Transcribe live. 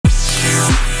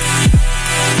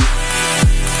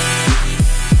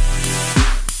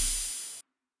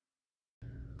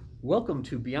Welcome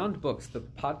to Beyond Books, the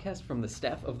podcast from the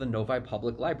staff of the Novi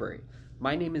Public Library.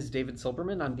 My name is David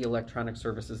Silberman. I'm the Electronic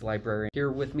Services Librarian. Here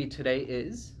with me today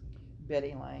is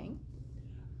Betty Lang.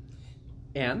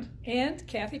 And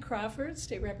Kathy Crawford,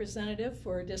 State Representative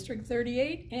for District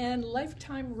 38 and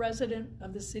lifetime resident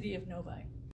of the city of Novi.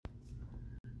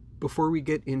 Before we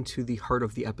get into the heart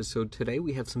of the episode today,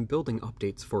 we have some building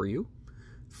updates for you.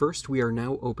 First, we are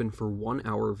now open for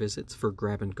 1-hour visits for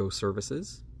grab-and-go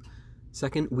services.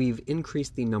 Second, we've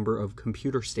increased the number of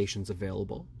computer stations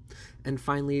available. And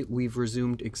finally, we've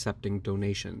resumed accepting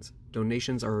donations.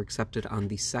 Donations are accepted on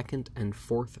the second and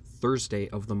fourth Thursday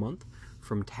of the month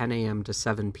from 10 a.m. to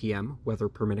 7 p.m., weather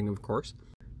permitting, of course.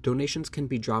 Donations can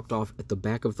be dropped off at the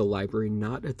back of the library,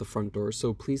 not at the front door,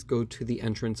 so please go to the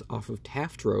entrance off of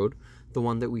Taft Road, the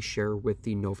one that we share with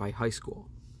the Novi High School.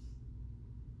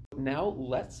 Now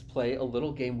let's play a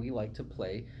little game we like to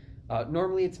play.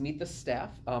 Normally it's Meet the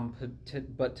Staff,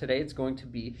 but today it's going to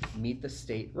be Meet the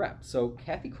State Rep. So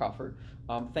Kathy Crawford,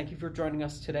 thank you for joining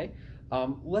us today.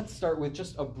 Let's start with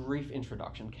just a brief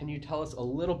introduction. Can you tell us a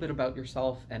little bit about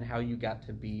yourself and how you got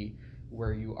to be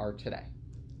where you are today?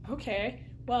 Okay,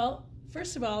 well,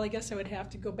 first of all, I guess I would have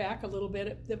to go back a little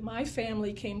bit. That my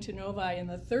family came to Novi in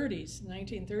the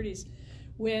 1930s,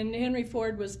 when Henry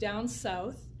Ford was down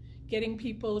south getting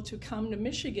people to come to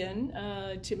Michigan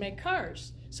to make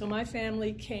cars. So my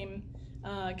family came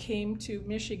to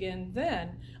Michigan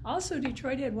then. Also,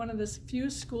 Detroit had one of the few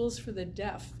schools for the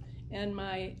deaf, and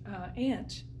my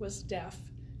aunt was deaf.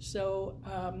 So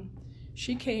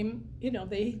she came,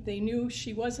 they knew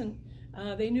she wasn't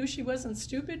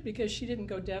stupid because she didn't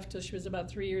go deaf till she was about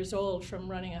 3 years old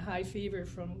from running a high fever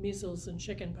from measles and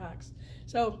chickenpox.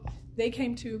 So they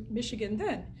came to Michigan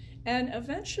then. And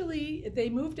eventually they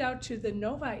moved out to the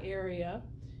Novi area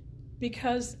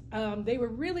because they were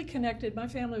really connected. My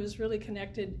family was really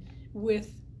connected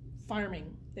with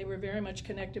farming. They were very much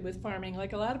connected with farming,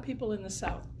 like a lot of people in the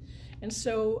South. And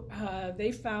so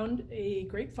they found a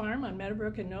great farm on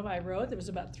Meadowbrook and Novi Road. There was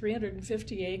about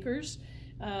 350 acres.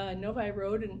 Novi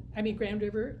Road, Grand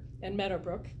River and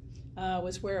Meadowbrook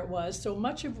was where it was. So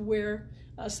much of where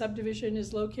a subdivision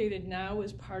is located now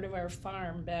was part of our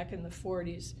farm back in the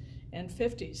 40s and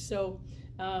 50s. So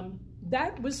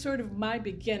that was sort of my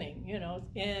beginning,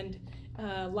 and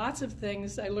lots of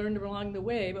things I learned along the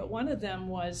way, but one of them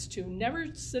was to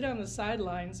never sit on the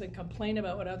sidelines and complain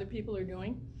about what other people are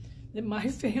doing. That my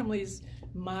family's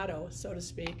motto, so to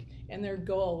speak, and their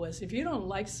goal was, if you don't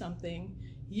like something,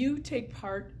 you take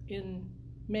part in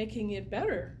making it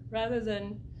better rather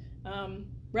than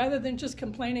just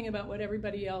complaining about what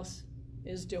everybody else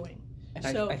is doing. And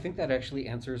so, I think that actually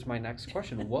answers my next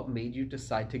question. What made you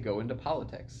decide to go into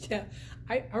politics? Yeah,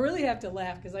 I really have to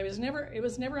laugh because it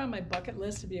was never on my bucket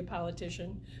list to be a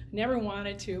politician. Never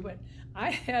wanted to, but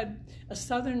I had a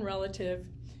Southern relative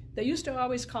that used to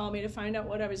always call me to find out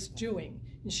what I was doing.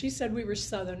 And she said we were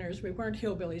Southerners, we weren't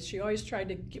hillbillies. She always tried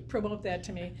to promote that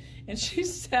to me. And she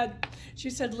said,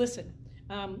 listen,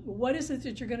 what is it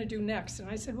that you're going to do next? And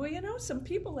I said, well, some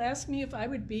people asked me if I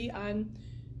would be on,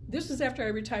 this was after I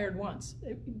retired once,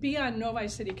 be on Novi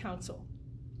City Council.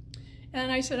 And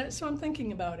I said, so I'm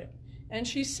thinking about it. And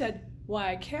she said,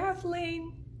 why,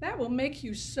 Kathleen, that will make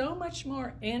you so much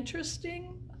more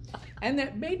interesting. And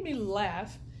that made me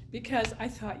laugh because I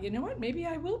thought, maybe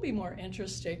I will be more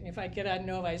interesting if I get on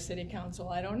Novi City Council.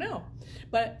 I don't know.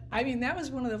 But, that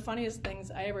was one of the funniest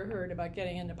things I ever heard about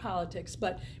getting into politics.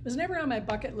 But it was never on my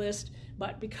bucket list.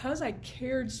 But because I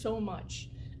cared so much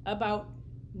about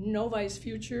Novi's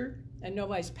future and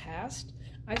Novi's past,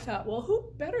 I thought, well,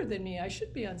 who better than me? I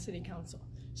should be on City Council.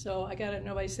 So I got at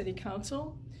Novi City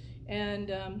Council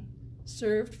and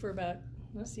served for about,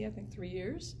 3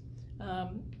 years.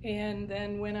 And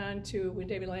then went on to when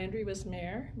David Landry was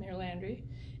Mayor Landry,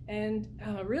 and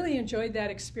really enjoyed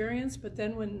that experience. But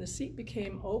then when the seat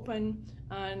became open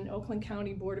on Oakland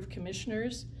County Board of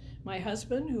Commissioners, my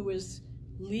husband, who was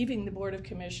leaving the Board of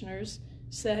Commissioners,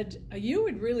 said, you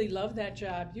would really love that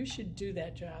job. You should do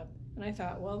that job. And I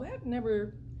thought, well, I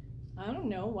don't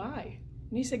know why.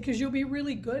 And he said, because you'll be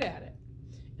really good at it.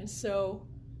 And so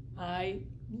I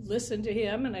listened to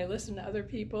him and I listened to other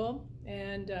people,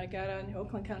 and I got on the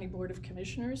Oakland County Board of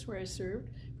Commissioners, where I served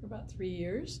for about 3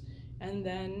 years. And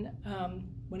then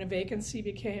when a vacancy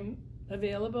became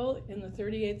available in the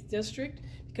 38th District,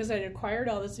 because I'd acquired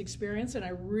all this experience and I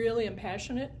really am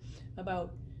passionate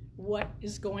about what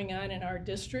is going on in our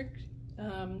district.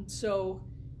 So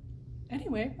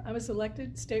anyway, I was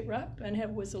elected state rep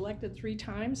and was elected 3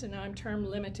 times, and now I'm term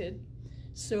limited.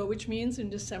 So which means in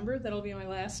December, that'll be my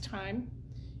last time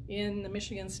in the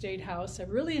Michigan State House. I've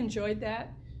really enjoyed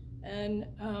that and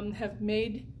have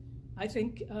made I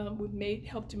think we've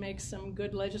helped to make some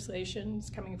good legislations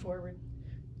coming forward.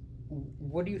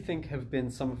 What do you think have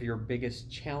been some of your biggest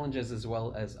challenges as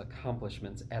well as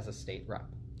accomplishments as a state rep?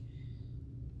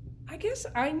 I guess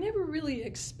I never really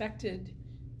expected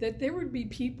that there would be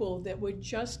people that would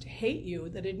just hate you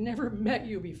that had never met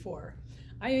you before.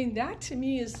 I mean, that to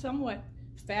me is somewhat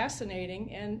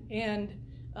fascinating and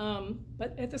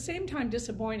but at the same time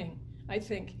disappointing, I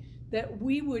think, that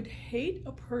we would hate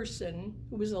a person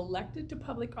who was elected to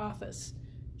public office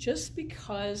just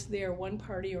because they are one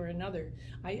party or another.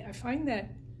 I find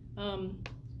that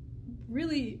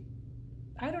really,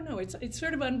 I don't know, it's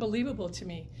sort of unbelievable to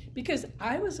me, because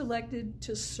I was elected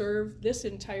to serve this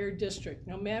entire district,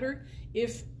 no matter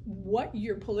what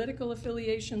your political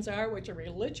affiliations are, what your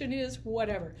religion is,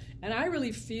 whatever. And I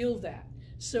really feel that.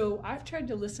 So I've tried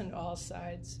to listen to all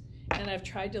sides, and I've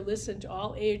tried to listen to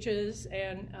all ages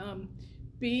and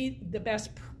be the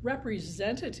best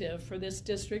representative for this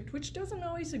district, which doesn't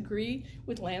always agree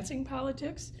with Lansing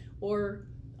politics or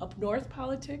up north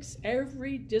politics.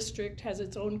 Every district has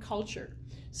its own culture.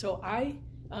 So I'm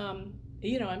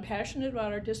passionate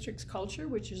about our district's culture,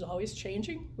 which is always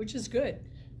changing, which is good.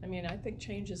 I mean, I think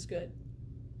change is good.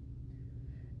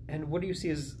 And what do you see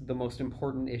as the most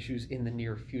important issues in the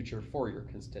near future for your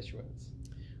constituents?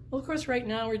 Well, of course, right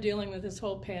now we're dealing with this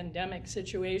whole pandemic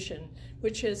situation,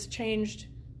 which has changed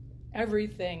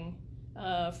everything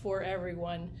for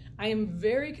everyone. I am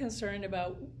very concerned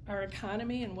about our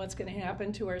economy and what's going to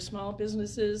happen to our small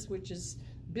businesses,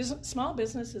 small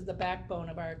business is the backbone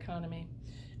of our economy.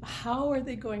 How are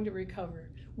they going to recover?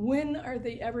 When are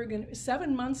they ever going to?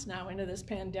 7 months now into this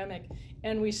pandemic,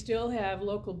 and we still have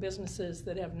local businesses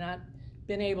that have not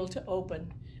been able to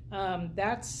open.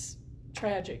 That's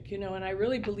tragic, and I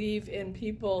really believe in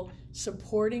people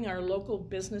supporting our local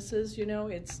businesses.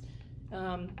 It's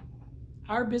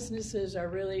our businesses are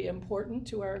really important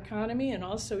to our economy and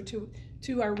also to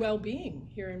our well-being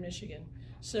here in Michigan.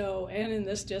 So, and in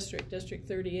this district, District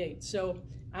 38. So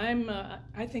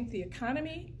I think the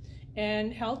economy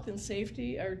and health and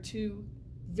safety are two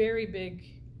very big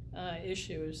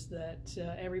issues that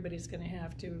everybody's going to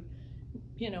have to,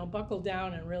 buckle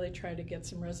down and really try to get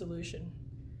some resolution.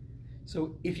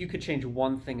 So if you could change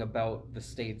one thing about the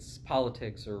state's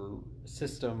politics or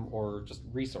system or just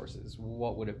resources,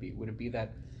 what would it be? Would it be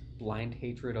that blind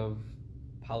hatred of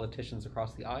politicians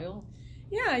across the aisle?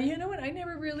 Yeah, you know what? I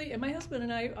never really, and my husband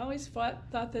and I always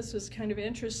thought this was kind of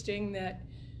interesting that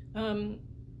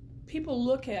people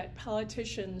look at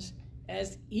politicians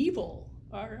as evil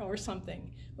or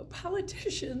something. But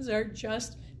politicians are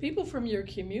just people from your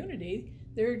community.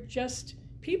 They're just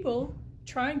people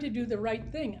trying to do the right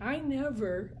thing. I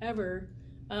never, ever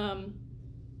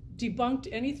debunked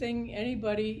anything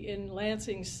anybody in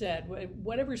Lansing said,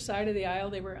 whatever side of the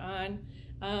aisle they were on.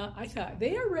 I thought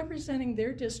they are representing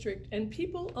their district, and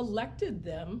people elected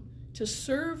them to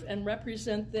serve and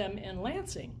represent them in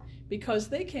Lansing because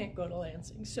they can't go to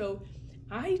Lansing. So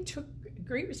I took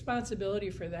great responsibility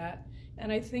for that,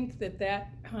 and I think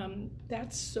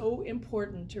that's so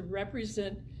important to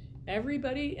represent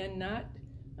everybody and not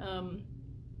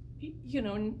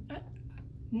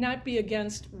be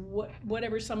against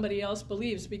whatever somebody else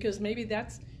believes, because maybe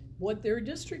that's what their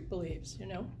district believes,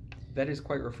 That is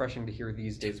quite refreshing to hear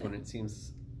these days when it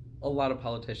seems a lot of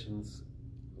politicians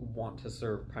want to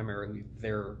serve primarily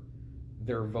their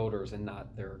voters and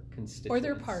not their constituents. Or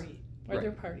their party.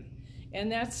 Their party.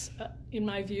 And that's, in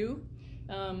my view,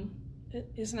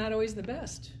 is not always the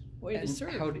best way to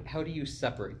serve. How do you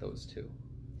separate those two?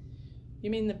 You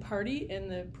mean the party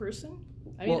and the person?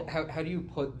 How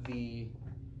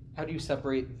do you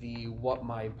separate what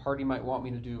my party might want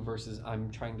me to do versus I'm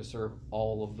trying to serve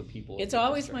all of the people? It's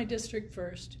always my district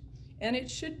first. And it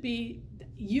should be,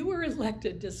 you were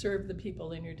elected to serve the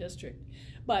people in your district.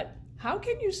 But how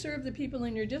can you serve the people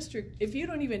in your district if you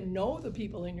don't even know the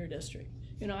people in your district?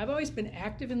 I've always been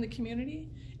active in the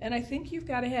community, and I think you've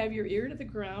got to have your ear to the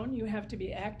ground. You have to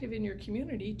be active in your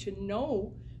community to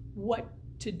know what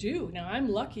to do. Now, I'm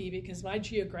lucky because my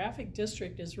geographic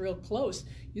district is real close.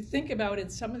 You think about in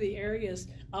some of the areas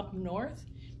up north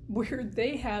where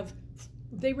they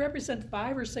represent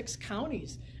 5 or 6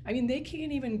 counties. I mean, they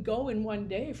can't even go in one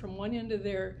day from one end of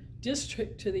their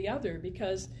district to the other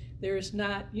because there's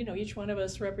not, each one of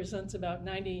us represents about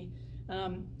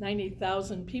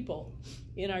 90,000 people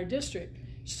in our district.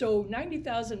 So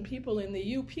 90,000 people in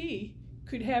the UP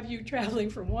could have you traveling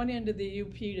from one end of the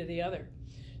UP to the other.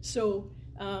 So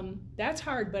that's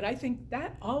hard, but I think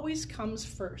that always comes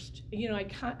first.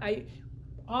 I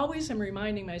always am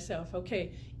reminding myself,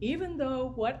 okay, even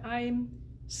though what I'm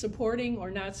supporting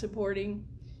or not supporting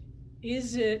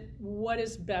is it what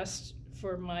is best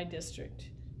for my district?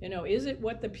 Is it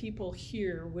what the people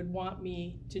here would want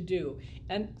me to do?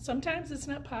 And sometimes it's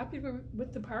not popular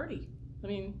with the party. I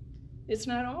mean, it's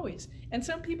not always. And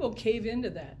some people cave into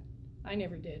that. I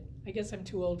never did. I guess I'm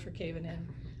too old for caving in.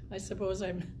 I suppose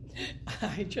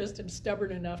I just am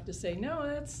stubborn enough to say,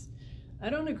 no, I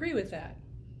don't agree with that.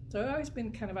 So I've always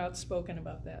been kind of outspoken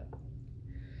about that.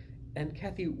 And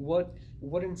Kathy, what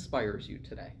inspires you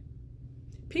today?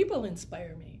 People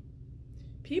inspire me.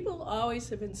 People always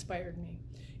have inspired me.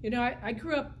 I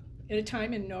grew up at a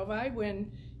time in Novi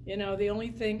when, the only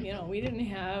thing, we didn't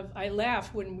have, I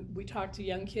laugh when we talk to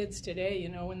young kids today,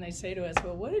 when they say to us,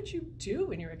 well, what did you do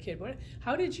when you were a kid?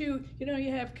 How did you,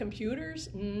 you have computers?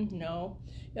 No.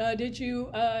 Did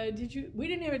you, we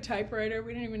didn't have a typewriter.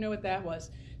 We didn't even know what that was.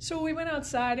 So we went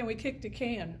outside and we kicked a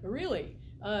can, really.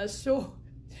 So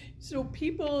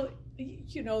people,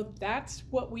 that's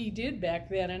what we did back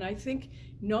then. And I think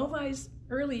Novi's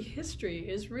early history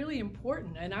is really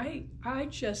important. And I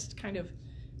just kind of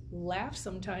laugh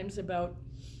sometimes about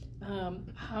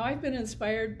how I've been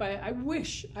inspired by, I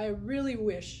really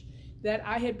wish that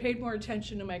I had paid more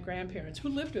attention to my grandparents who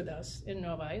lived with us in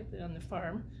Novi on the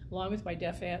farm, along with my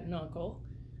deaf aunt and uncle,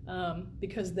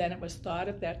 because then it was thought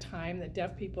at that time that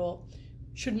deaf people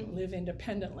shouldn't live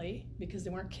independently because they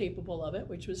weren't capable of it,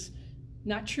 which was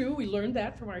not true. We learned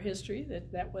that from our history,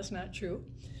 that was not true.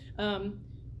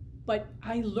 But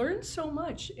I learned so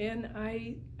much, and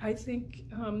I think,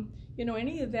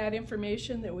 any of that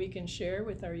information that we can share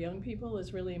with our young people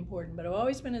is really important. But I've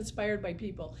always been inspired by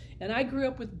people. And I grew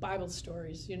up with Bible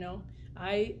stories,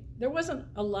 There wasn't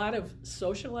a lot of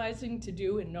socializing to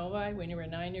do in Novi when you were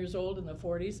 9 years old in the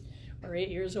 40s or 8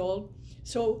 years old.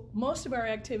 So most of our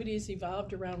activities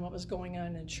evolved around what was going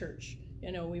on in church.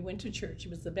 We went to church. It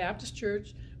was the Baptist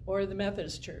church or the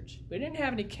Methodist church. We didn't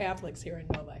have any Catholics here in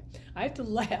Novi. I have to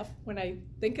laugh when I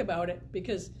think about it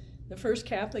because the first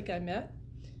Catholic I met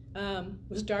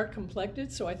was dark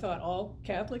complected, so I thought all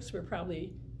Catholics were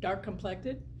probably dark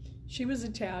complected. She was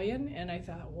Italian, and I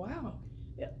thought, wow,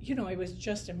 it was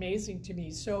just amazing to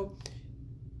me. So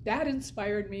that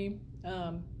inspired me.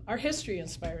 Our history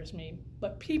inspires me,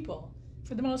 but people,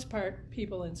 for the most part,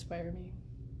 people inspire me.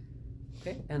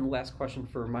 Okay, and the last question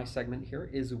for my segment here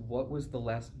is, what was the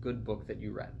last good book that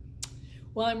you read?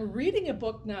 Well, I'm reading a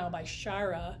book now by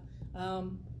Shara,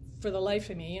 for the life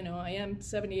of me. I am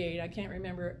 78. I can't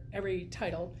remember every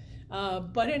title.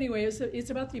 But anyway, it's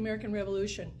about the American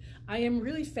Revolution. I am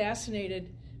really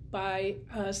fascinated by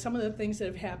some of the things that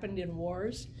have happened in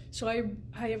wars. So I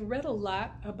have read a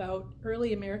lot about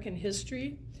early American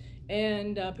history,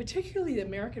 and particularly the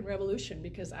American Revolution,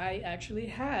 because I actually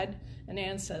had an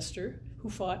ancestor who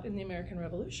fought in the American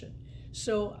Revolution.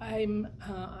 So I'm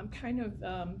kind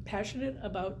of passionate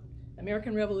about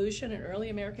American Revolution and early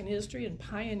American history and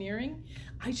pioneering.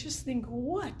 I just think,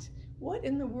 what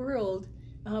in the world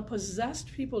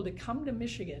possessed people to come to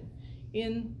Michigan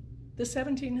in the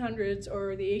 1700s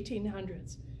or the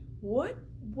 1800s? What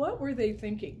were they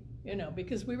thinking?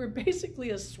 Because we were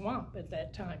basically a swamp at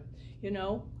that time.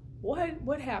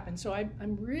 What happened? So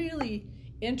I'm really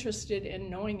interested in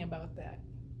knowing about that.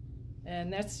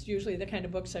 And that's usually the kind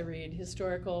of books I read,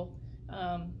 historical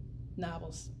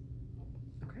novels.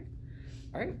 Okay.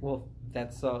 All right. Well,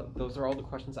 those are all the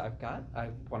questions I've got. I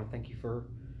want to thank you for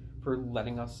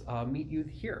letting us meet you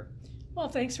here. Well,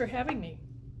 thanks for having me.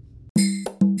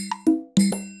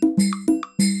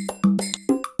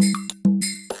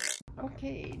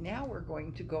 Okay, now we're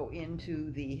going to go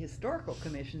into the Historical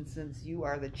Commission, since you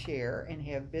are the chair and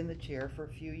have been the chair for a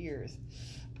few years.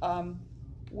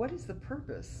 What is the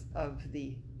purpose of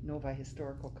the Novi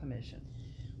Historical Commission?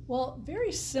 Well,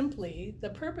 very simply, the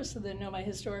purpose of the Novi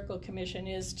Historical Commission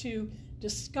is to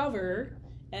discover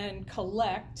and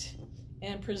collect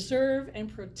and preserve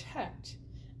and protect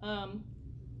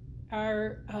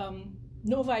our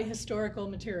Novi historical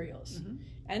materials. Mm-hmm.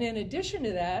 And in addition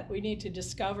to that, we need to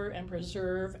discover and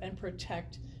preserve and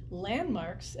protect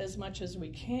landmarks as much as we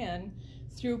can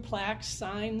through plaques,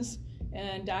 signs,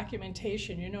 and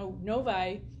documentation.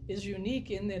 Novi is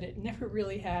unique in that it never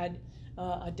really had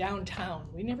a downtown.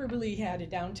 We never really had a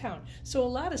downtown. So a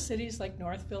lot of cities like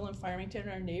Northville and Farmington,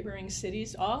 our neighboring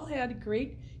cities, all had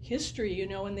great history,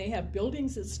 and they have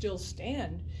buildings that still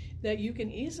stand that you can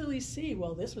easily see,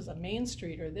 well, this was a main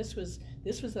street, or this was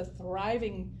a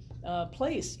thriving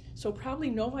place. So probably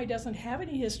Novi doesn't have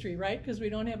any history, right? Because we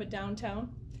don't have a downtown?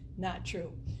 Not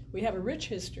true. We have a rich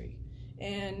history.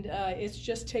 And it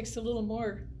just takes a little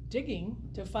more digging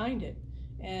to find it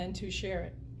and to share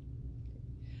it.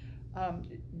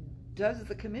 Does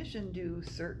the commission do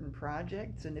certain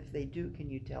projects? And if they do,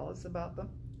 can you tell us about them?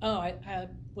 Oh, I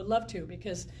would love to,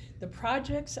 because the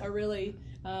projects are really,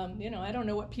 I don't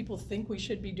know what people think we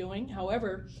should be doing.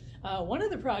 However, one of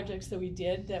the projects that we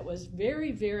did that was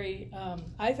very, very,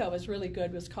 I thought was really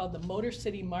good, was called the Motor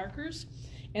City Markers.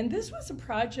 And this was a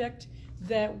project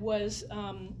that was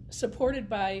supported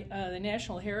by the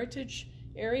National Heritage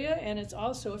Area, and it's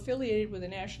also affiliated with the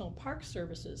National Park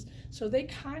Services. So they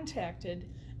contacted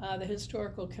the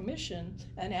Historical Commission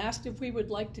and asked if we would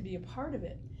like to be a part of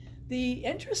it. The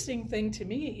interesting thing to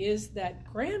me is that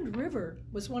Grand River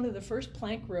was one of the first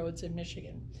plank roads in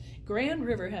Michigan. Grand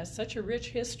River has such a rich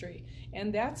history,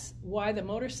 and that's why the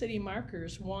Motor City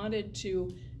Markers wanted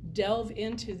to delve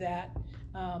into that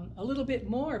a little bit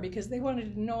more, because they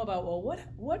wanted to know about, well,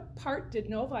 what part did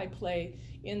Novi play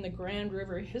in the Grand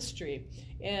River history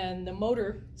and the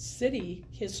Motor City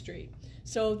history?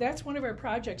 So that's one of our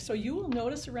projects. So you will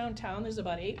notice around town there's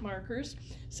about 8 markers,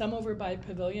 some over by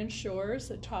Pavilion Shores,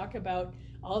 that talk about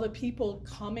all the people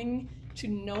coming to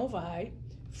Novi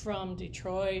from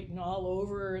Detroit and all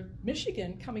over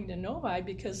Michigan, coming to Novi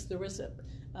because there was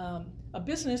a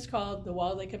business called the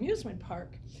Walled Lake Amusement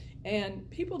Park. And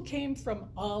people came from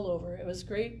all over. It was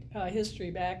great history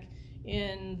back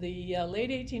in the late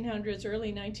 1800s,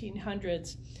 early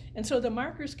 1900s. And so the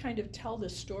markers kind of tell the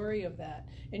story of that.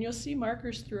 And you'll see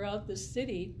markers throughout the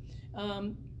city.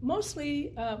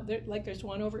 Mostly, like there's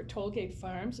one over at Tollgate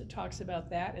Farms that talks about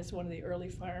that as one of the early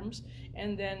farms.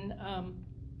 And then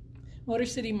Motor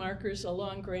City markers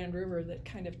along Grand River that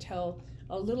kind of tell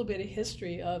a little bit of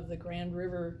history of the Grand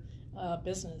River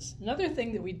business. Another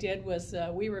thing that we did was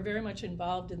we were very much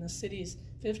involved in the city's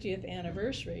 50th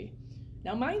anniversary.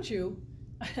 Now, mind you,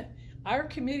 our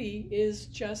committee is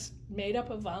just made up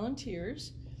of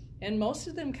volunteers, and most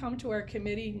of them come to our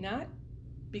committee not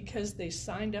because they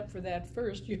signed up for that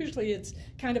first. Usually it's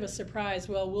kind of a surprise.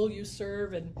 Well, will you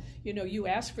serve? And, you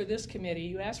asked for this committee,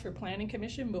 you asked for Planning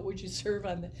Commission, but would you serve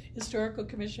on the Historical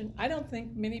Commission? I don't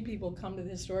think many people come to the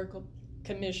Historical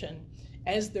Commission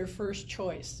as their first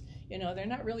choice. They're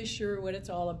not really sure what it's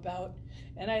all about.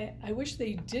 And I wish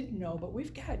they did know, but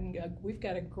we've got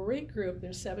a great group.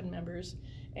 There's 7 members.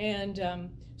 And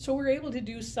so we're able to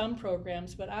do some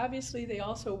programs, but obviously they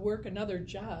also work another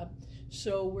job.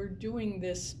 So we're doing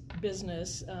this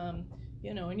business, and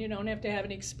you don't have to have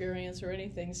any experience or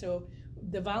anything. So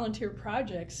the volunteer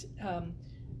projects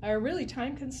are really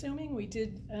time consuming. We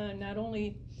did not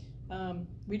only,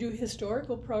 we do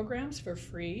historical programs for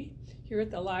free here at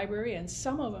the library, and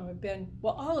some of them have been,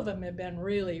 well, all of them have been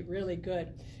really, really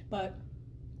good. But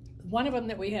one of them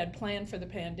that we had planned for the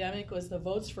pandemic was the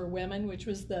Votes for Women, which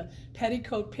was the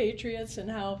Petticoat Patriots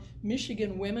and how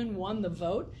Michigan women won the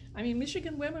vote. I mean,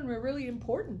 Michigan women were really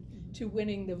important to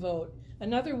winning the vote.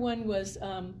 Another one was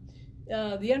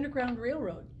the Underground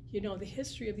Railroad, the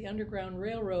history of the Underground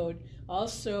Railroad.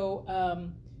 Also,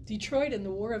 Detroit and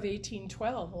the War of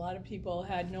 1812. A lot of people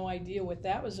had no idea what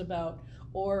that was about.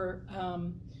 Or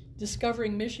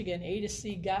Discovering Michigan, A to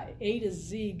Z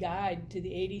guide to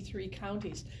the 83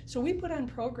 counties. So we put on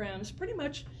programs pretty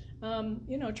much,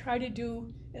 try to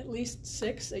do at least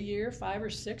 6 a year, 5 or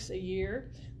 6 a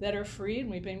year that are free,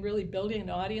 and we've been really building an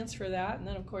audience for that. And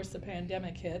then, of course, the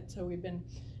pandemic hit, so we've been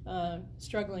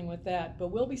struggling with that. But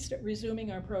we'll be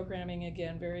resuming our programming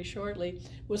again very shortly.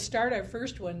 We'll start our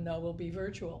first one, though, will be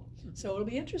virtual. So it'll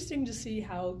be interesting to see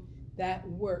how that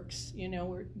works.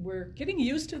 We're getting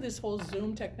used to this whole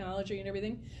Zoom technology and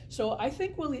everything. So I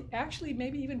think we'll actually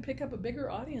maybe even pick up a bigger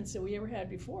audience than we ever had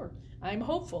before. I'm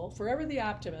hopeful, forever the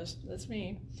optimist, that's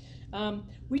me.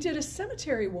 We did a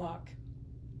cemetery walk,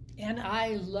 and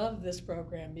I love this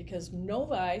program because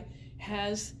Novi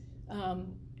has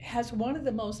one of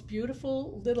the most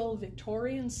beautiful little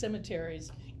Victorian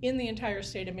cemeteries in the entire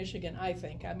state of Michigan, I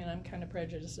think. I mean, I'm kind of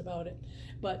prejudiced about it.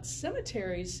 But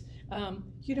cemeteries,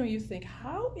 you think,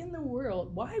 how in the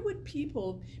world, why would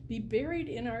people be buried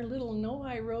in our little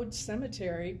Novi Road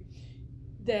cemetery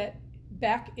that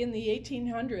back in the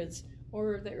 1800s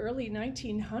or the early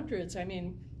 1900s, I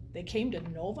mean, they came to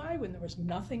Novi when there was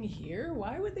nothing here?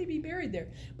 Why would they be buried there?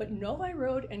 But Novi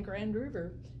Road and Grand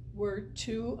River were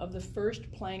 2 of the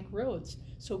first plank roads.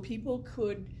 So people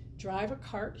could drive a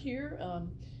cart here.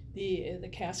 The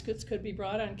caskets could be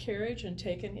brought on carriage and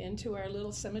taken into our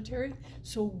little cemetery.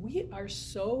 So we are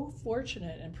so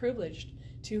fortunate and privileged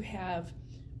to have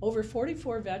over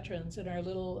 44 veterans in our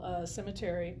little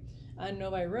cemetery on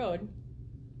Novi Road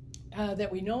that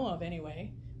we know of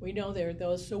anyway. We know there are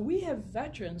those. So we have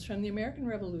veterans from the American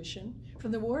Revolution,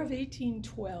 from the War of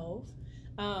 1812,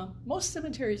 Most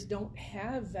cemeteries don't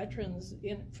have veterans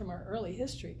from our early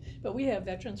history, but we have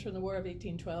veterans from the War of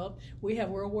 1812. We have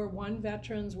World War I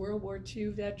veterans, World War II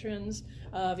veterans,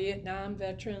 Vietnam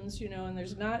veterans, and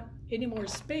there's not any more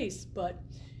space. But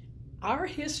our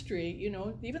history,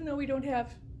 even though we don't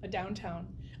have a downtown,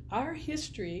 our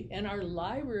history and our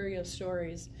library of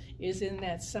stories is in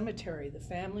that cemetery. The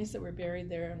families that were buried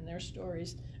there and their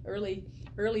stories,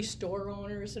 early store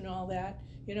owners and all that.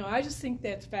 I just think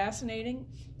that's fascinating,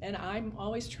 and I'm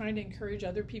always trying to encourage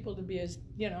other people to be as,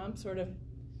 I'm sort of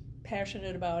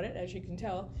passionate about it, as you can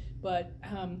tell, but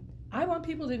I want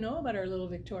people to know about our little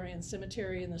Victorian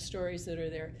cemetery and the stories that are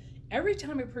there. Every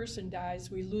time a person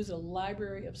dies, we lose a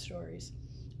library of stories.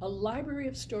 A library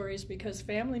of stories because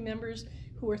family members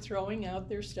who are throwing out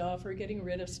their stuff or getting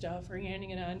rid of stuff or handing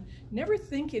it on never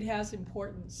think it has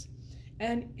importance.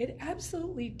 And it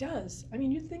absolutely does. I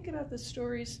mean, you think about the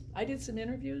stories. I did some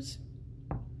interviews,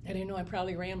 and I know I'm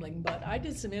probably rambling, but I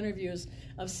did some interviews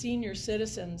of senior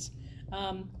citizens,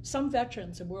 some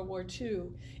veterans of World War II,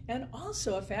 and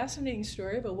also a fascinating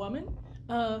story of a woman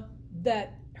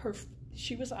that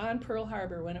she was on Pearl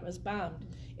Harbor when it was bombed,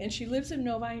 and she lives in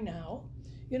Novi now.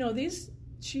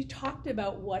 She talked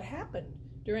about what happened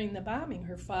during the bombing.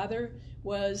 Her father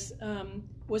was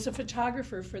a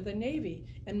photographer for the Navy,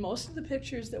 and most of the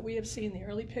pictures that we have seen, the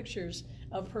early pictures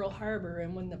of Pearl Harbor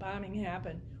and when the bombing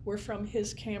happened, were from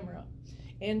his camera.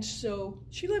 And so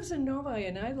she lives in Novi,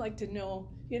 and I'd like to know,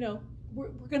 we're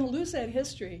going to lose that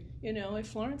history, if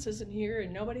Florence isn't here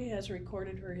and nobody has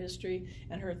recorded her history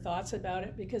and her thoughts about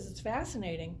it, because it's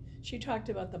fascinating. She talked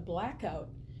about the blackout,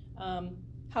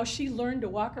 how she learned to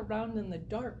walk around in the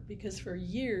dark because for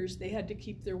years they had to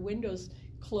keep their windows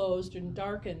closed and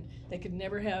darkened. They could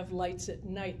never have lights at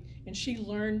night. And she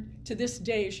learned, to this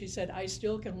day, she said, I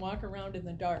still can walk around in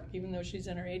the dark, even though she's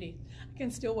in her 80s. I can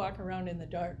still walk around in the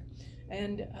dark.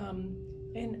 And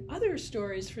other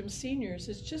stories from seniors,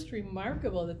 it's just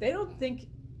remarkable that they don't think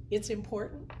it's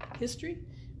important, history,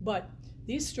 but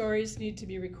these stories need to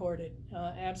be recorded,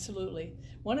 absolutely.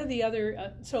 One of the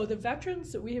other, so the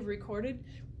veterans that we have recorded,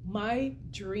 my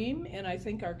dream, and I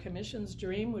think our commission's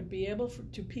dream, would be able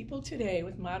to people today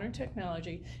with modern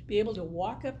technology, be able to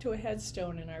walk up to a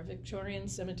headstone in our Victorian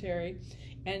cemetery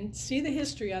and see the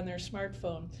history on their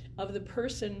smartphone of the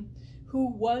person who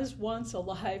was once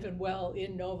alive and well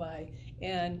in Novi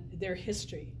and their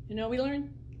history. We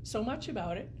learned so much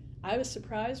about it. I was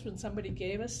surprised when somebody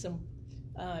gave us some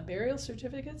burial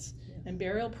certificates and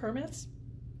burial permits.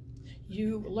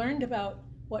 You learned about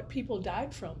what people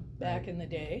died from back in the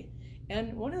day.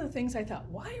 And one of the things I thought,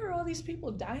 why are all these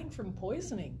people dying from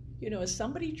poisoning? Is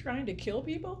somebody trying to kill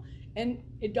people? And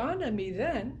it dawned on me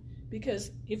then,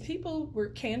 because if people were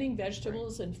canning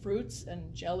vegetables and fruits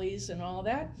and jellies and all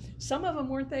that, some of them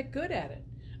weren't that good at it.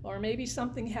 Or maybe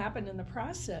something happened in the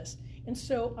process. And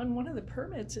so on one of the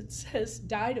permits, it says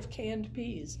died of canned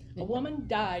peas. A woman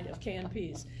died of canned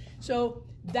peas. So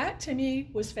that to me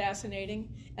was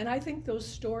fascinating. And I think those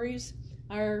stories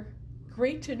are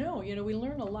great to know. We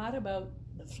learn a lot about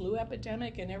the flu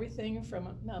epidemic and everything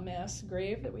from a mass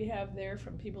grave that we have there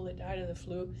from people that died of the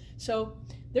flu. So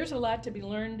there's a lot to be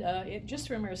learned just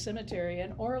from our cemetery,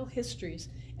 and oral histories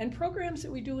and programs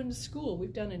that we do in the school.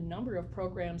 We've done a number of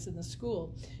programs in the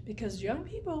school because young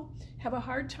people have a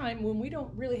hard time when we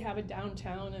don't really have a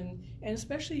downtown, and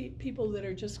especially people that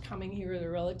are just coming here,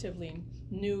 they're relatively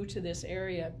new to this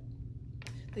area.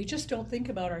 They just don't think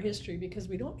about our history because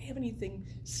we don't have anything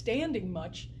standing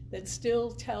much that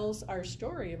still tells our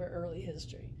story of our early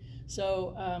history.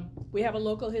 So we have a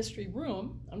local history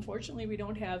room. Unfortunately, we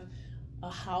don't have a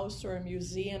house or a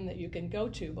museum that you can go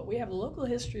to, but we have a local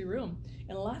history room,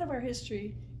 and a lot of our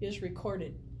history is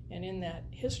recorded and in that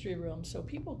history room. So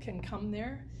people can come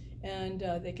there, and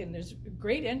there's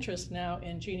great interest now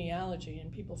in genealogy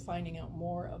and people finding out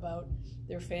more about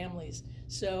their families.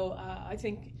 So I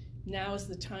think now is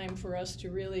the time for us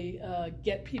to really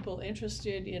get people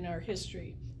interested in our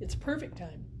history. It's a perfect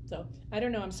time. So I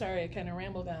don't know, I'm sorry I kind of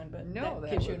rambled on, but that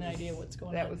gives you an idea of what's going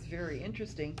on. That was very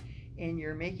interesting, and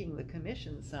you're making the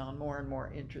commission sound more and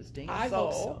more interesting. I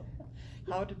hope so.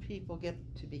 How do people get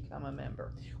to become a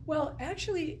member? Well,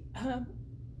 actually,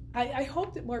 I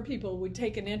hope that more people would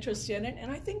take an interest in it, and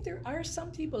I think there are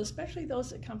some people, especially those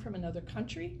that come from another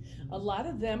country. A lot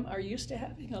of them are used to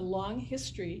having a long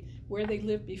history where they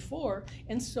lived before,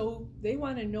 and so they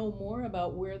want to know more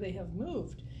about where they have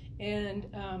moved.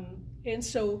 And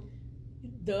so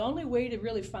the only way to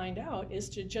really find out is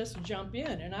to just jump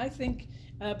in. And I think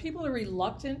People are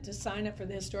reluctant to sign up for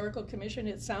the Historical Commission.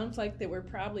 It sounds like they were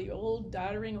probably old,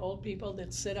 doddering old people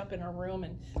that sit up in a room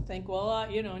and think, well,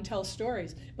 and tell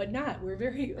stories. But not. We're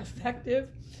very effective,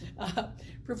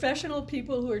 professional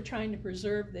people who are trying to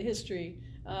preserve the history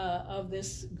of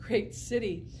this great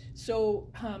city. So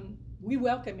we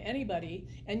welcome anybody,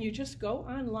 and you just go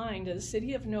online to the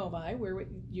City of Novi, where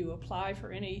you apply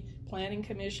for any planning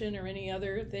commission or any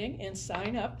other thing, and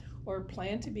sign up or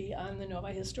plan to be on the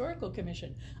Novi Historical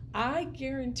Commission. I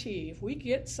guarantee if we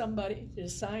get somebody to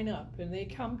sign up and they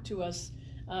come to us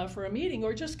for a meeting,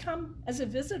 or just come as a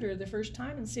visitor the first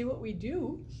time and see what we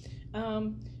do,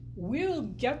 we'll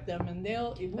get them, and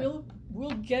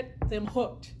we'll get them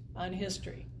hooked on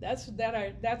history. That's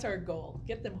our goal.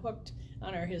 Get them hooked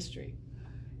on our history.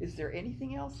 Is there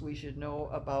anything else we should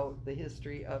know about the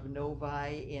history of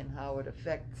Novi and how it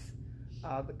affects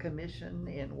the commission,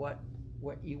 and what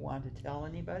you want to tell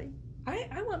anybody?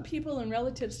 I want people and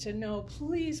relatives to know,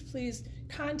 please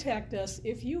contact us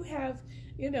if you have,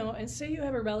 and say you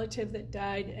have a relative that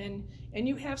died and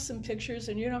you have some pictures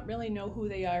and you don't really know who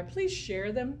they are. Please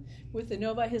share them with the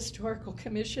Novi Historical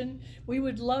Commission. We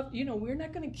would love, we're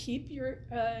not going to keep your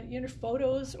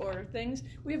photos or things.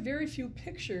 We have very few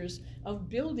pictures of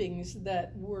buildings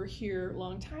that were here a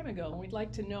long time ago, and we'd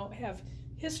like to have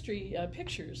history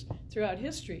pictures throughout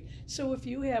history. So if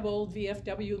you have old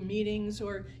VFW meetings,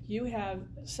 or you have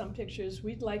some pictures,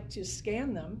 we'd like to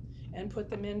scan them and put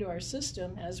them into our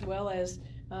system, as well as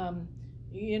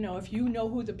if you know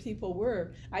who the people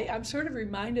were. I'm sort of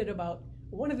reminded about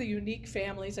one of the unique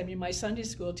families. I mean, my Sunday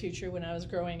school teacher when I was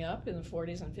growing up in the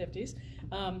 40s and 50s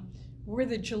were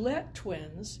the Gillette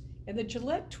twins. And the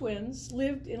Gillette twins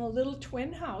lived in a little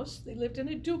twin house. They lived in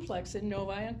a duplex in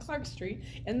Novi on Clark Street,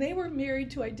 and they were married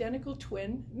to identical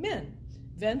twin men,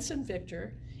 Vince and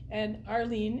Victor, and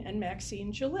Arlene and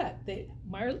Maxine Gillette.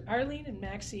 Arlene and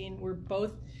Maxine were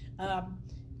both,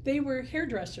 they were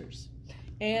hairdressers,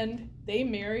 and they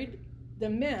married the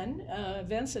men,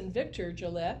 Vince and Victor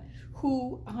Gillette,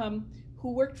 who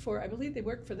worked for, I believe they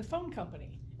worked for the phone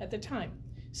company at the time.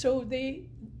 So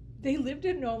they lived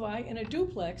in Novi in a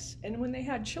duplex, and when they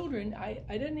had children, I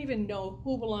didn't even know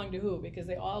who belonged to who, because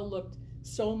they all looked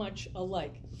so much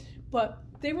alike. But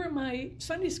they were my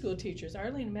Sunday school teachers.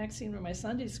 Arlene and Maxine were my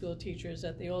Sunday school teachers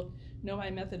at the old Novi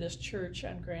Methodist Church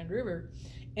on Grand River.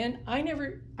 And I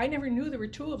never knew there were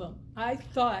two of them. I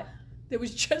thought there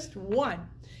was just one.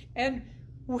 And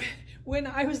when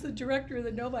I was the director of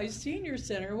the Novi Senior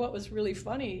Center, what was really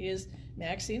funny is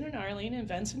Maxine and Arlene and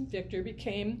Vince and Victor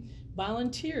became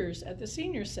volunteers at the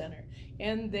Senior Center,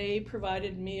 and they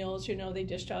provided meals. They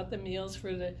dished out the meals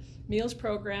for the meals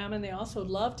program, and they also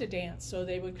loved to dance, so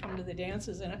they would come to the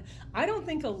dances. And I don't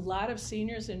think a lot of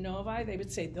seniors in Novi, they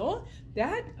would say, "Oh,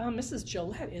 that Mrs.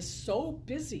 Gillette is so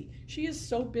busy. She is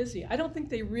so busy." I don't think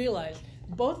they realized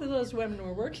both of those women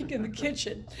were working in the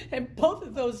kitchen, and both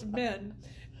of those men,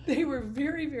 they were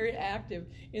very, very active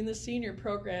in the senior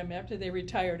program after they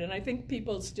retired. And I think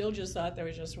people still just thought there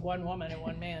was just one woman and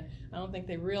one man. I don't think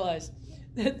they realized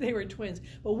that they were twins.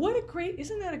 But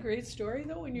isn't that a great story,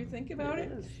 though, when you think about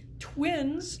it?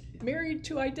 Twins, married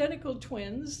to identical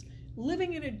twins,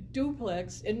 living in a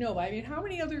duplex in Novi. I mean, how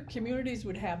many other communities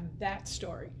would have that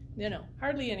story?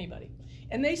 Hardly anybody.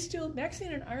 And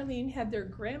Maxine and Arlene had their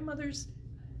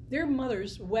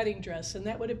mother's wedding dress, and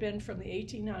that would have been from the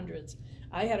 1800s.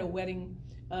 I had a wedding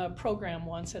program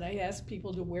once, and I asked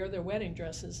people to wear their wedding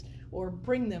dresses or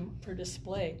bring them for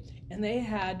display. And they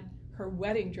had her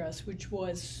wedding dress, which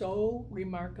was so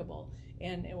remarkable.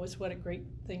 And it was what a great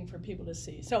thing for people to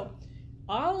see. So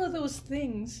all of those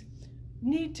things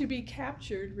need to be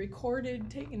captured, recorded,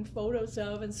 taken photos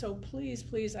of. And so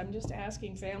please, I'm just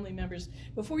asking family members,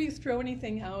 before you throw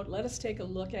anything out, let us take a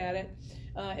look at it.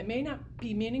 It may not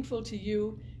be meaningful to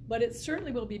you, but it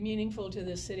certainly will be meaningful to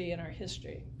this city and our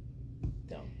history.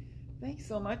 So, thanks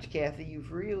so much, Kathy.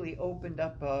 You've really opened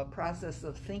up a process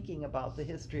of thinking about the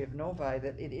history of Novi,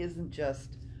 that it isn't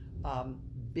just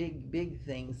big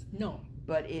things. No.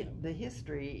 But the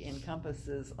history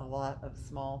encompasses a lot of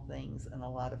small things and a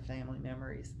lot of family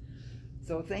memories.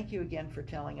 So thank you again for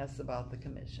telling us about the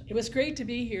commission. It was great to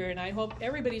be here, and I hope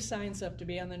everybody signs up to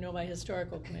be on the Novi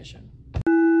Historical Commission.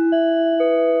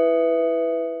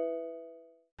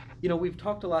 We've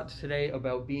talked a lot today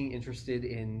about being interested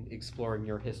in exploring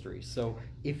your history. So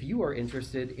if you are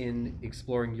interested in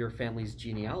exploring your family's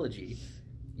genealogy,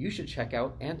 you should check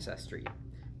out Ancestry.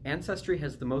 Ancestry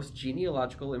has the most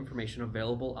genealogical information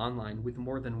available online, with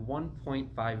more than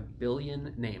 1.5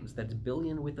 billion names. That's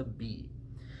billion with a B.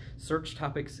 Search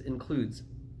topics include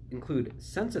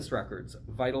census records,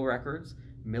 vital records,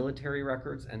 military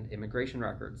records, and immigration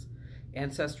records.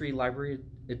 Ancestry Library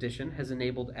Edition has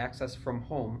enabled access from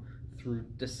home through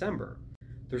December.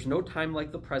 There's no time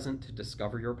like the present to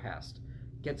discover your past.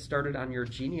 Get started on your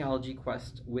genealogy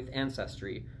quest with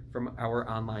Ancestry from our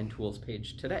online tools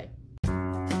page today.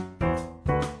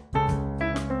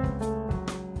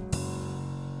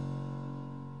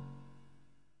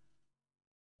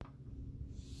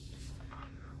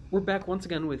 We're back once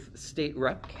again with State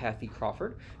Rep Kathy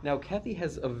Crawford. Now, Kathy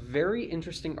has a very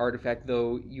interesting artifact,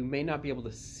 though you may not be able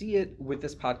to see it with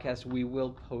this podcast. We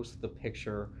will post the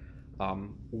picture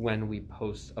when we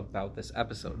post about this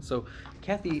episode. So,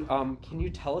 Kathy, can you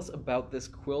tell us about this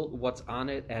quilt, what's on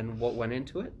it, and what went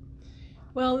into it?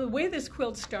 Well, the way this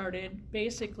quilt started,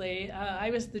 basically, I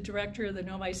was the director of the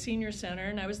Novi Senior Center,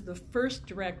 and I was the first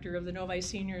director of the Novi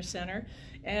Senior Center,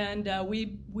 and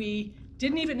we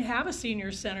didn't even have a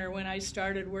senior center when I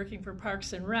started working for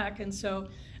Parks and Rec, and so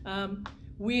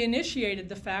we initiated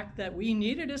the fact that we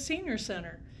needed a senior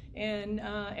center, and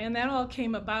that all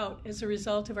came about as a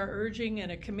result of our urging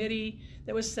and a committee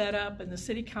that was set up, and the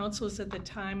city councils at the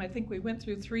time. I think we went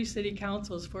through 3 city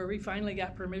councils before we finally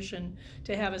got permission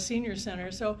to have a senior center.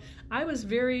 So I was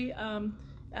very,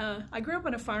 I grew up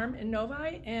on a farm in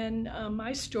Novi, and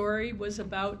my story was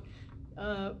about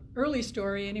early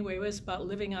story anyway was about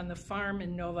living on the farm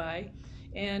in Novi,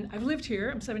 and I've lived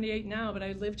here. I'm 78 now, but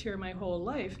I've lived here my whole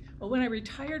life. Well, when I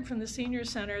retired from the senior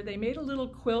center, they made a little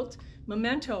quilt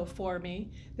memento for me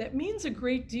that means a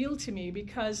great deal to me,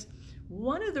 because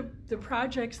one of the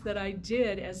projects that I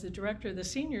did as the director of the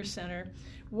senior center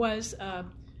was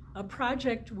a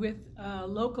project with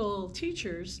local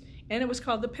teachers, and it was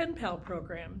called the Pen Pal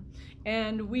program.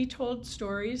 And we told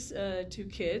stories to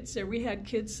kids, or we had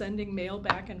kids sending mail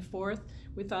back and forth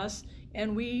with us,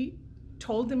 and we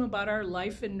told them about our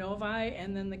life in Novi,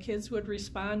 and then the kids would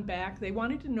respond back. They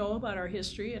wanted to know about our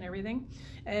history and everything.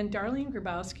 And Darlene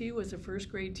Grabowski was a first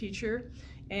grade teacher,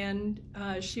 and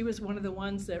she was one of the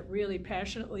ones that really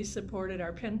passionately supported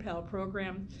our Pen Pal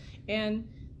program. And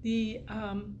the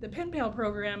Pen Pal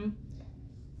program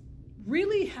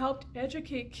really helped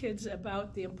educate kids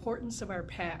about the importance of our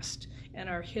past and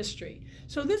our history.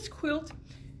 So this quilt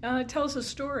tells a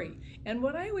story. And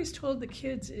what I always told the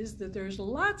kids is that there's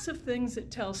lots of things that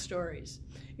tell stories.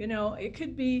 You know, it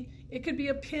could be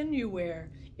a pin you wear.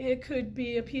 It could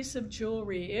be a piece of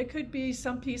jewelry. It could be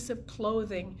some piece of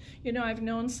clothing. You know, I've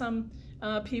known some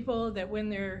people that when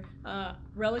their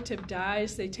relative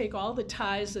dies, they take all the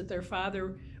ties that their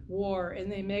father wore and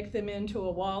they make them into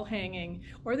a wall hanging.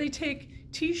 Or they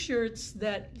take t-shirts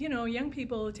that, you know, young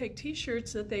people take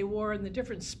t-shirts that they wore in the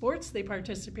different sports they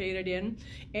participated in,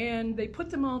 and they put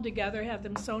them all together, have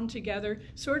them sewn together,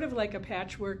 sort of like a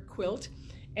patchwork quilt,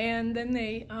 and then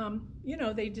they, you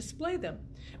know, they display them.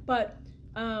 But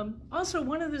also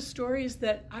one of the stories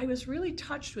that I was really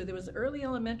touched with, it was an early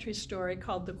elementary story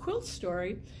called The Quilt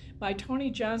Story by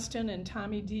Tony Johnston and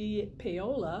Tommy D.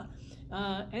 Paola.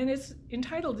 And it's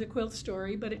entitled The Quilt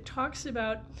Story, but it talks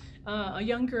about a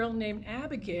young girl named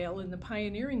Abigail in the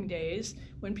pioneering days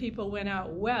when people went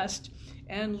out west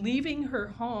and leaving her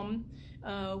home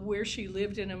where she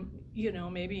lived in, you know,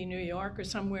 maybe New York or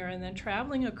somewhere, and then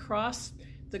traveling across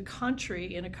the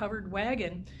country in a covered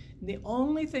wagon. The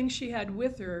only thing she had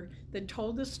with her that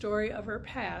told the story of her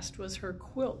past was her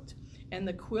quilt. And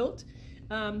the quilt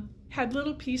had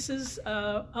little pieces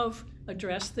of a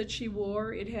dress that she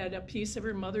wore. It had a piece of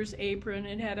her mother's apron.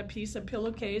 It had a piece of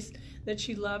pillowcase that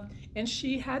she loved. And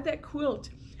she had that quilt,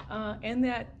 and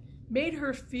that made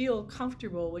her feel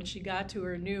comfortable when she got to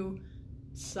her new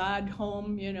sod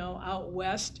home, you know, out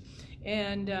west.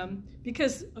 And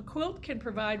because a quilt can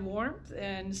provide warmth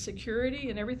and security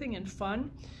and everything and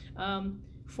fun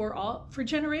for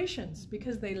generations,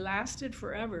 because they lasted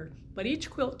forever. But each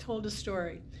quilt told a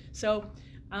story. So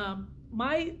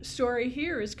my story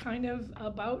here is kind of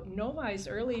about Novi's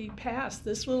early past.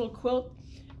 This little quilt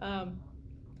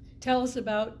tells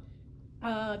about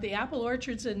the apple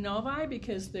orchards in Novi,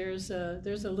 because there's a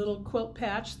little quilt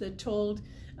patch that told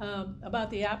about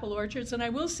the apple orchards. And I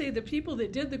will say the people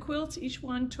that did the quilts, each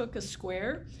one took a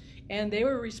square, and they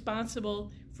were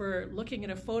responsible for looking at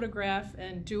a photograph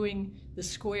and doing the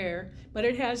square. But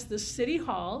it has the City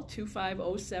Hall,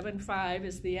 25075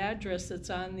 is the address that's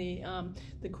on the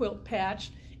quilt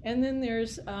patch. And then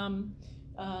there's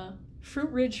Fruit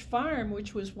Ridge Farm,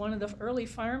 which was one of the early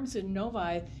farms in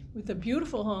Novi, with a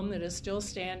beautiful home that is still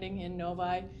standing in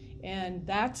Novi, and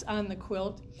that's on the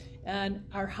quilt. And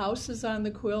our house is on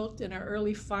the quilt, and our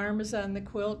early farm is on the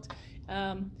quilt.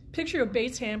 Picture of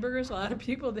Bates Hamburgers, a lot of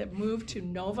people that moved to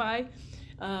Novi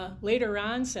later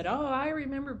on said, oh, I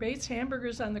remember Bates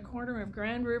Hamburgers on the corner of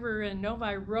Grand River and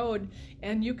Novi Road,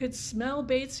 and you could smell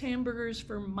Bates Hamburgers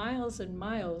for miles and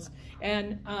miles.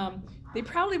 And they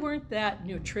probably weren't that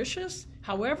nutritious.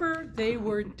 However, they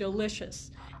were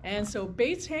delicious. And so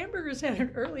Bates Hamburgers had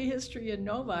an early history in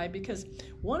Novi because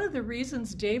one of the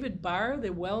reasons David Barr, the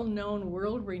well-known,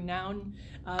 world-renowned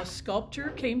sculptor,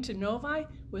 came to Novi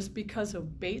was because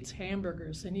of Bates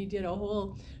Hamburgers. And he did a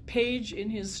whole page in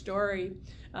his story,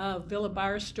 Villa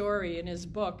Barr's story in his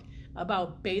book,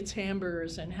 about Bates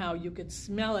Hamburgers and how you could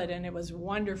smell it, and it was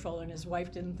wonderful, and his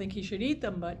wife didn't think he should eat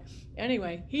them. But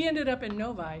anyway, he ended up in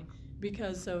Novi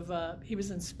because of he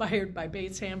was inspired by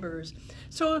Bates Hamburgers.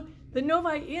 So the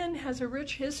Novi Inn has a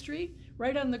rich history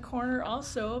right on the corner,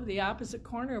 also the opposite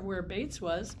corner of where Bates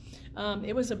was.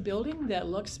 It was a building that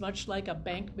looks much like a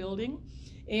bank building,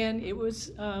 and it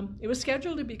was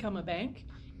scheduled to become a bank.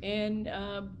 And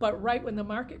but right when the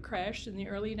market crashed in the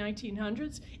early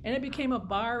 1900s, and it became a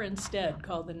bar instead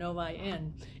called the Novi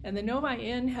Inn. And the Novi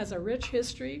Inn has a rich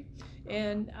history.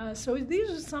 And so these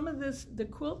are some of the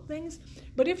quilt things.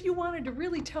 But if you wanted to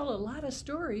really tell a lot of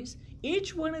stories,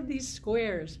 each one of these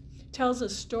squares tells a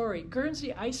story.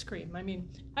 Guernsey ice cream. I mean,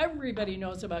 everybody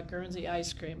knows about Guernsey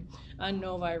ice cream on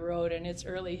Novi Road and its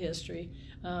early history.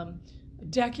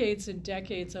 Decades and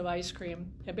decades of ice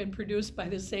cream have been produced by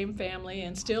the same family,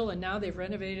 and now they've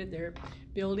renovated their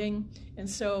building. And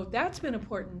so that's been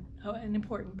an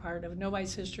important part of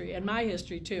Novi's history, and my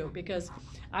history too, because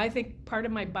I think part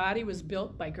of my body was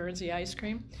built by Guernsey ice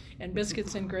cream and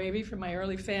biscuits and gravy from my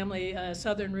early family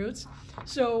southern roots.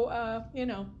 So,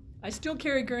 I still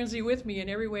carry Guernsey with me in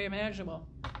every way imaginable.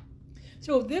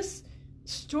 So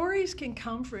stories can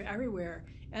come from everywhere,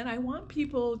 and I want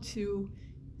people to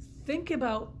think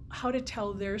about how to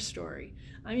tell their story.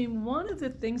 I mean, one of the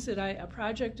things a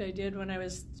project I did when I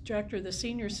was director of the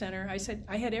senior center, I said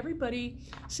I had everybody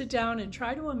sit down and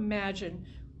try to imagine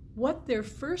what their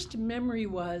first memory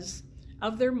was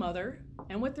of their mother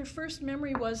and what their first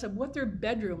memory was of what their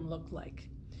bedroom looked like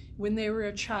when they were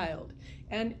a child.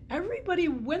 And everybody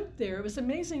went there. It was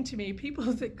amazing to me. People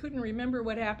that couldn't remember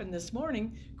what happened this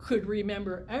morning could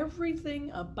remember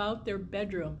everything about their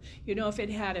bedroom. If it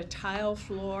had a tile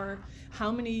floor,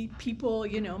 how many people,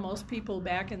 most people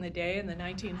back in the day in the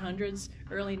 1900s,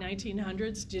 early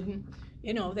 1900s, didn't,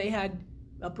 they had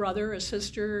a brother, a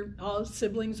sister, all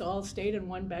siblings all stayed in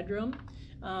one bedroom.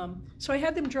 So I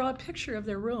had them draw a picture of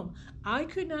their room. I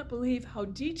could not believe how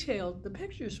detailed the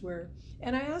pictures were.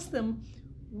 And I asked them,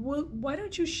 well, why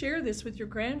don't you share this with your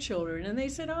grandchildren? And they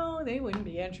said, oh, they wouldn't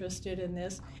be interested in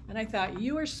this. And I thought,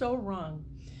 you are so wrong,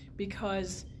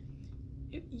 because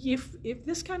if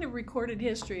this kind of recorded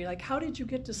history, like how did you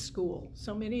get to school?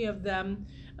 So many of them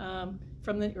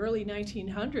from the early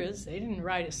 1900s, they didn't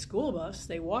ride a school bus,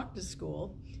 they walked to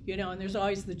school. And there's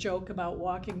always the joke about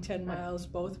walking 10 miles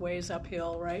both ways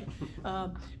uphill, right?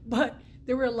 But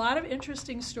there were a lot of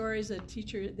interesting stories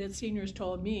that seniors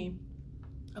told me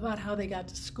about how they got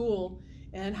to school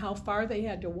and how far they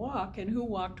had to walk and who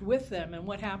walked with them and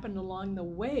what happened along the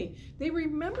way. They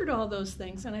remembered all those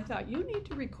things, and I thought, you need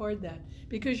to record that,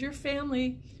 because your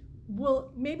family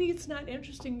will, maybe it's not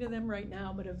interesting to them right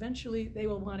now, but eventually they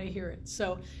will want to hear it.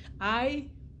 So I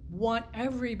want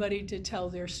everybody to tell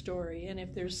their story, and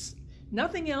if there's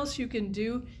nothing else you can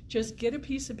do, just get a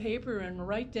piece of paper and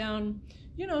write down,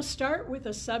 start with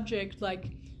a subject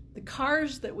like the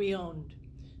cars that we owned,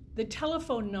 the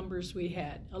telephone numbers we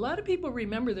had. A lot of people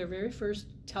remember their very first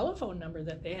telephone number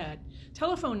that they had.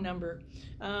 Telephone number.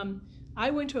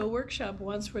 I went to a workshop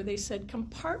once where they said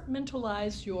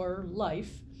compartmentalize your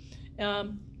life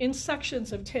in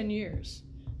sections of 10 years.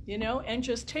 And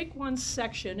just take one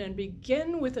section and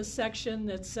begin with a section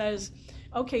that says,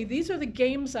 okay, these are the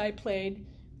games I played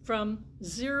from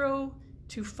 0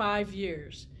 to 5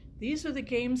 years. These are the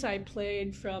games I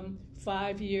played from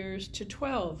 5 years to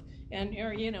 12,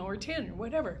 or 10, or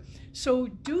whatever. So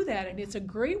do that, and it's a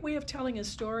great way of telling a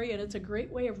story, and it's a great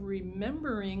way of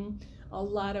remembering a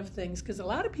lot of things, because a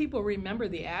lot of people remember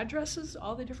the addresses,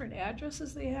 all the different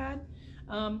addresses they had.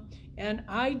 And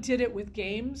I did it with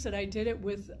games, and I did it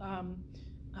with,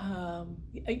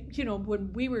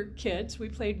 when we were kids, we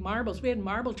played marbles. We had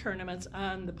marble tournaments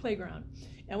on the playground,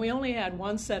 and we only had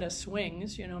one set of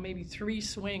swings, maybe 3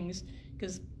 swings,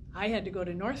 because I had to go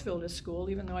to Northville to school,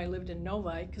 even though I lived in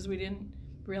Novi, because we didn't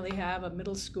really have a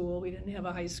middle school, we didn't have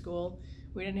a high school,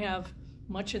 we didn't have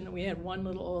much we had one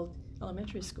little old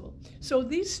elementary school. So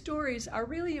these stories are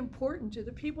really important to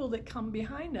the people that come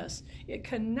behind us. It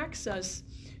connects us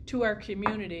to our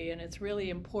community, and it's really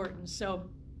important. So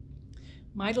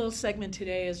my little segment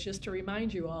today is just to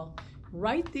remind you all,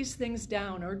 write these things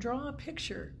down or draw a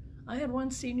picture. I had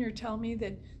one senior tell me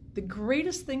that the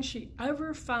greatest thing she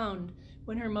ever found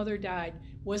when her mother died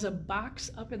was a box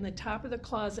up in the top of the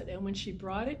closet, and when she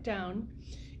brought it down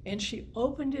and she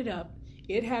opened it up,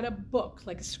 it had a book,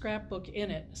 like a scrapbook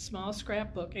in it, a small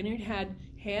scrapbook, and it had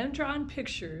hand-drawn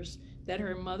pictures that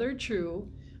her mother drew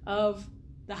of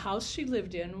the house she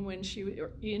lived in when she was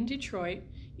in Detroit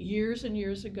years and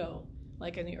years ago,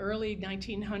 like in the early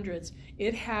 1900s.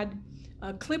 It had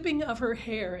a clipping of her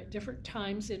hair at different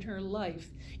times in her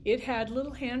life. It had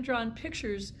little hand-drawn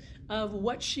pictures of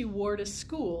what she wore to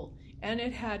school, and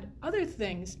it had other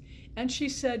things. And she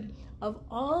said, of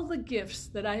all the gifts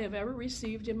that I have ever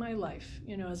received in my life,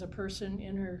 as a person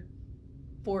in her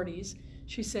 40s,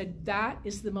 she said, that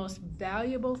is the most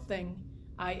valuable thing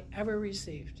I ever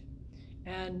received.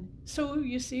 And so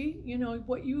you see,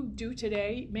 what you do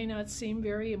today may not seem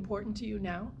very important to you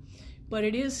now, but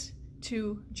it is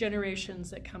to generations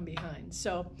that come behind.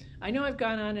 So I know I've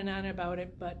gone on and on about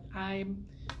it, but I'm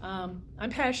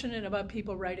passionate about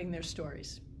people writing their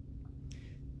stories.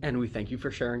 And we thank you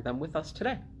for sharing them with us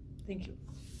today. Thank you.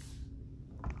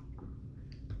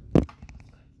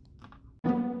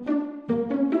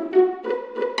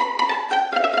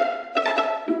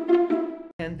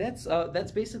 And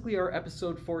that's basically our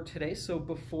episode for today. So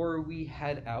before we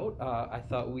head out, I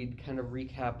thought we'd kind of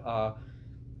recap.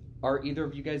 Are either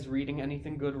of you guys reading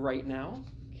anything good right now?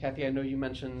 Kathy, I know you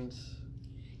mentioned...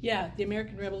 Yeah, The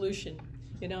American Revolution,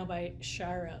 by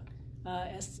Shaara.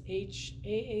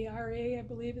 Shaara, I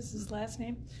believe is his last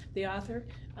name, the author.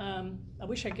 I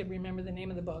wish I could remember the name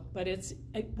of the book, but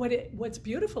what's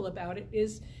beautiful about it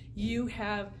is you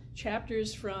have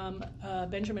chapters from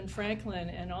Benjamin Franklin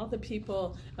and all the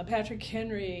people, Patrick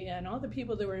Henry, and all the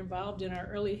people that were involved in our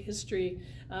early history.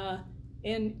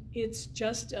 And it's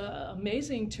just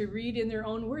amazing to read in their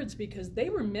own words, because they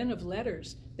were men of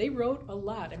letters. They wrote a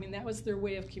lot. I mean, that was their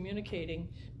way of communicating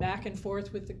back and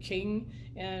forth with the king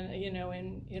and,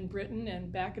 in Britain,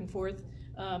 and back and forth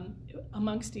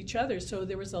amongst each other. So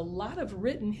there was a lot of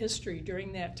written history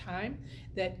during that time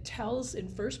that tells in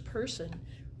first person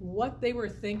what they were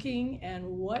thinking and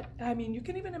you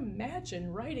can even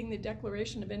imagine writing the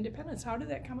Declaration of Independence. How did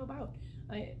that come about?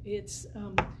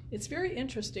 It's very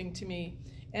interesting to me,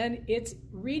 and it's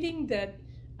reading that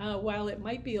while it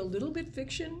might be a little bit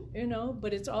fiction,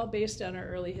 but it's all based on our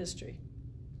early history.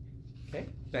 Okay,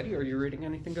 Betty, are you reading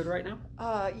anything good right now?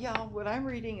 Yeah, what I'm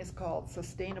reading is called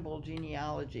Sustainable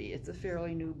Genealogy. It's a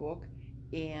fairly new book,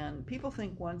 and people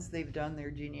think once they've done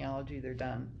their genealogy, they're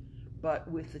done. But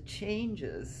with the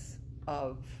changes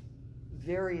of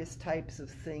various types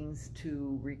of things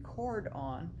to record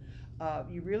on,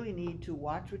 you really need to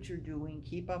watch what you're doing,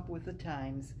 keep up with the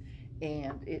times,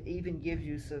 and it even gives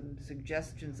you some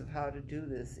suggestions of how to do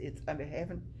this. I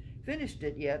haven't finished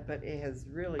it yet, but it has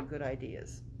really good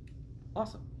ideas.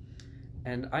 Awesome.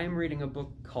 And I am reading a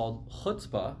book called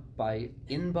Chutzpah by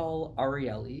Inbal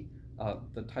Ariely.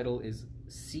 The title is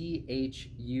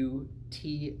Chutzpah.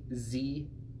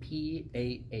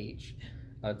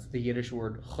 It's the Yiddish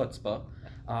word chutzpah.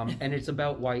 And it's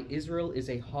about why Israel is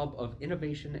a hub of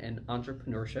innovation and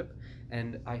entrepreneurship.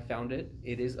 And I found it.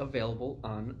 It is available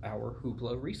on our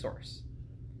Hoopla resource.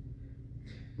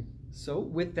 So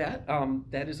with that,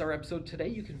 that is our episode today.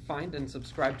 You can find and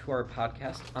subscribe to our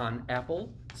podcast on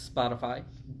Apple, Spotify,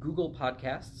 Google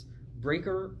Podcasts,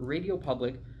 Breaker, Radio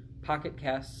Public, Pocket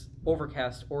Casts,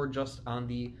 Overcast, or just on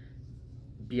the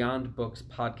Beyond Books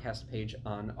podcast page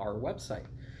on our website.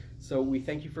 So we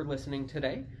thank you for listening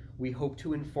today. We hope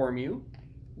to inform you.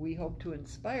 We hope to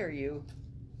inspire you.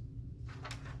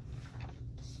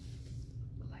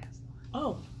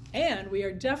 Oh, and we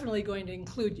are definitely going to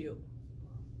include you.